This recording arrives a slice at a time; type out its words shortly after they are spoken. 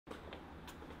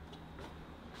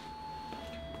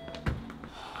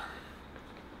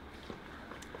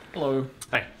Hello.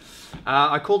 Hey.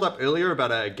 I called up earlier about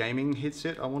a gaming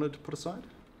headset I wanted to put aside.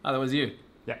 Oh, that was you.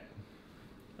 Yeah.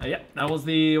 Yeah. That was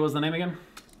the name again?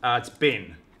 It's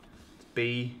Ben. It's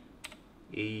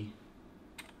B-E-N.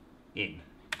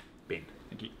 Ben.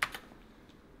 Thank you.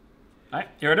 Alright,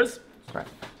 here it is. Great.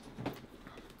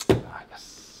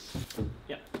 Yes.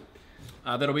 Yeah.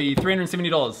 That'll be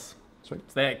 $370. Sweet.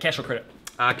 Is that cash or credit?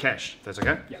 Cash. That's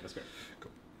okay? Yeah, that's great.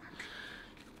 Cool.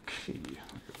 Okay.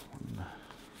 1,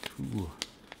 2,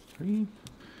 3.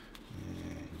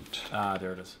 And...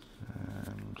 there it is.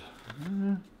 And...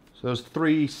 so it was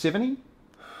 370?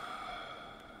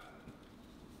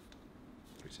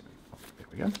 370. Oh, there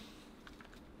we go.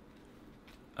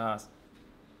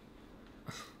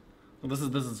 Well, this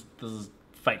is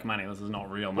fake money. This is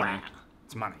not real money. Wow.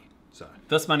 It's money. So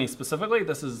this money specifically,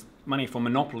 this is money for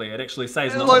Monopoly. It actually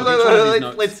says not on each one of these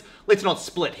notes. Let's not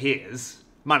split hairs.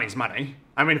 Money's money.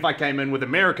 I mean, if I came in with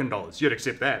American dollars, you'd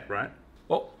accept that, right?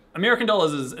 Well, American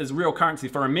dollars is real currency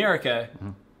for America.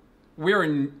 Mm. We're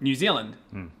in New Zealand,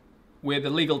 where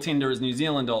the legal tender is New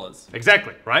Zealand dollars.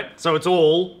 Exactly, right? So it's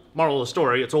all, moral of the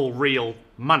story, it's all real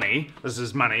money. This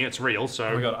is money, it's real, so...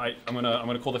 Oh my god, I'm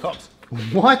gonna call the cops.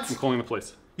 What? I'm calling the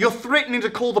police. You're threatening to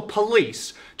call the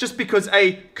police just because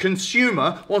a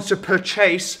consumer wants to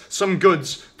purchase some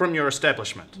goods from your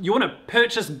establishment. You want to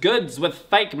purchase goods with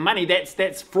fake money?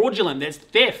 That's fraudulent. That's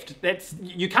theft.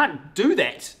 You can't do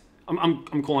that.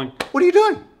 I'm calling. What are you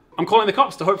doing? I'm calling the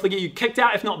cops to hopefully get you kicked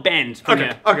out, if not banned from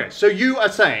here. Okay, so you are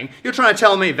saying, you're trying to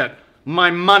tell me that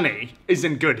my money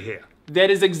isn't good here.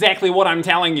 That is exactly what I'm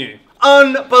telling you.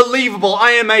 Unbelievable,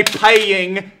 I am a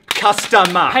paying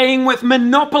customer. Paying with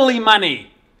Monopoly money.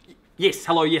 Yes,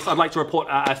 hello, yes, I'd like to report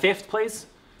a theft, please.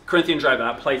 Corinthian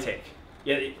driver, Playtech.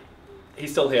 Yeah,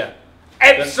 he's still here.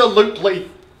 Absolutely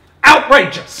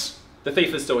outrageous. The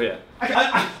thief is still here.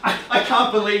 I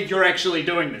can't believe you're actually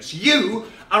doing this. You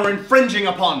are infringing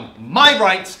upon my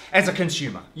rights as a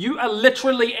consumer. You are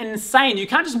literally insane. You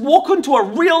can't just walk into a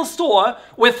real store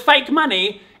with fake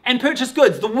money and purchase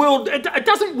goods. The world, it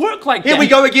doesn't work like that. Here we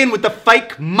go again with the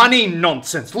fake money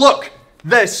nonsense. Look,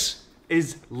 this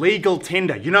is legal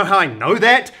tender. You know how I know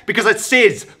that? Because it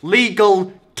says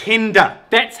legal tender.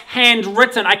 That's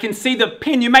handwritten. I can see the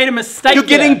pen. You made a mistake. You're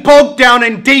getting bogged down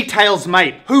in details,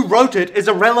 mate. Who wrote it is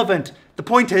irrelevant. The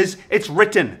point is, it's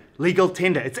written. Legal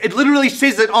tender. It literally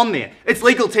says it on there. It's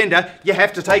legal tender. You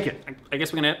have to take it. I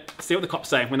guess we're going to see what the cops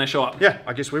say when they show up. Yeah,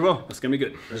 I guess we will. It's going to be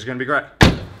good. This is going to be great.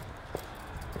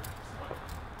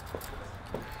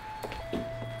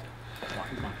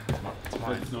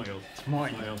 It's not yours. It's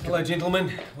mine. Hello,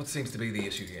 gentlemen. What seems to be the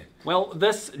issue here? Well,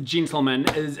 this gentleman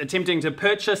is attempting to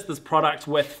purchase this product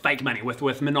with fake money, with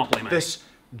Monopoly money. This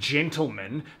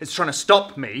gentleman is trying to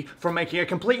stop me from making a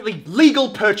completely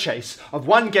legal purchase of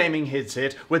one gaming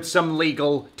headset with some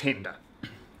legal tender.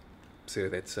 Sir,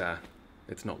 that's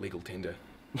not legal tender.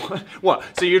 What?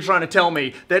 So you're trying to tell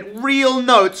me that real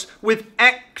notes with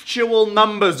actual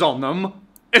numbers on them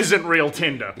isn't real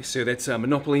tender? Yes, sir, that's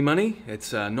Monopoly money.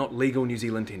 It's not legal New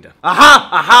Zealand tender. Aha!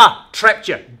 Aha! Trapped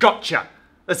you. Gotcha.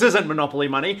 This isn't Monopoly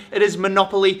money. It is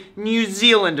Monopoly New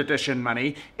Zealand edition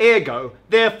money. Ergo,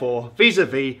 therefore,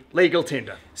 vis-a-vis legal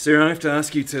tender. Sir, I have to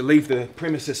ask you to leave the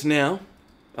premises now.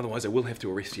 Otherwise, I will have to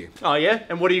arrest you. Oh yeah?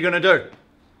 And what are you going to do?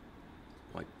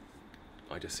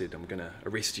 I just said I'm going to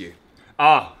arrest you.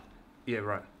 Ah. Yeah,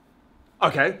 right.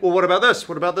 Okay, well what about this?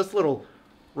 What about this little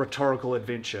rhetorical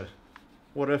adventure?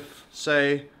 What if,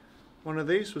 say, one of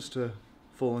these was to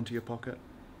fall into your pocket?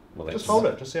 Well, just hold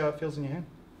it. Just see how it feels in your hand.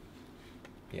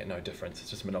 Yeah, no difference. It's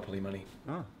just Monopoly money.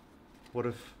 Oh. What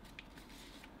if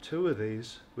two of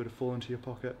these were to fall into your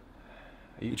pocket?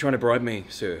 Are you trying to bribe me,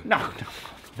 sir? No. Mate,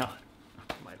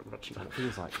 I'm not trying. It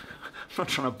feels like I'm not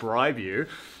trying to bribe you.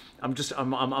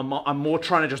 I'm more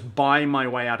trying to just buy my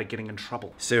way out of getting in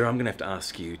trouble. Sir, I'm going to have to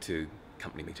ask you to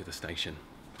accompany me to the station.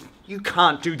 You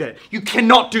can't do that. You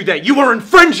cannot do that. You are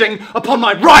infringing upon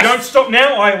my rights. Don't stop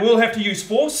now. I will have to use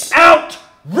force.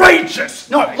 Outrageous!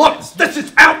 No, look, this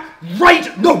is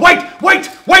outrageous. No, wait!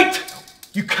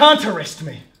 You can't arrest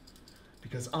me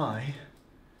because I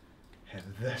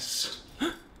have this.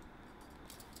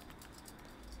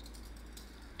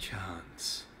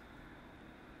 Chance.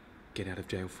 Get out of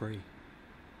jail free.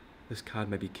 This card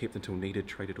may be kept until needed,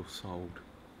 traded or sold.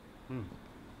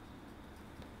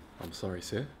 I'm sorry,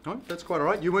 sir. No, that's quite all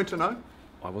right. You weren't to know.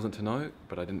 I wasn't to know,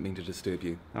 but I didn't mean to disturb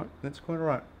you. No, that's quite all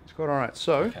right. It's quite all right.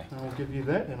 So, okay. I'll give you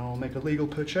that and I'll make a legal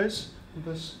purchase of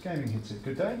this gaming headset.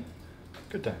 Good day?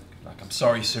 Good day. Look, I'm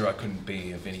sorry, sir, I couldn't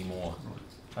be of any more.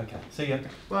 Okay, see ya.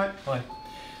 Bye. Bye.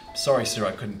 Sorry, sir,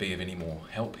 I couldn't be of any more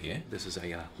help here. This is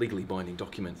a legally binding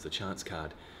document, it's the chance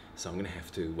card. So I'm going to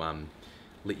have to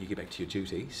let you get back to your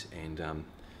duties, and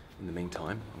in the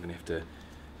meantime, I'm going to have to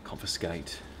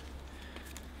confiscate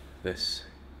this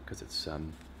because it's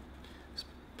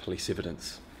police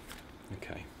evidence.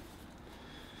 Okay.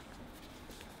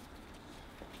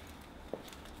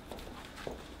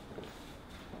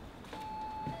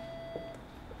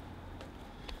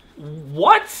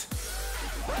 What?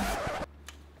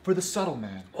 For the subtle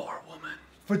man. Or woman.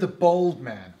 For the bold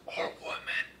man. Or woman.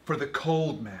 For the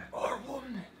cold man. Or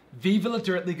woman. Viva la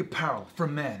Dirt League apparel for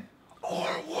men.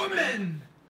 Or woman.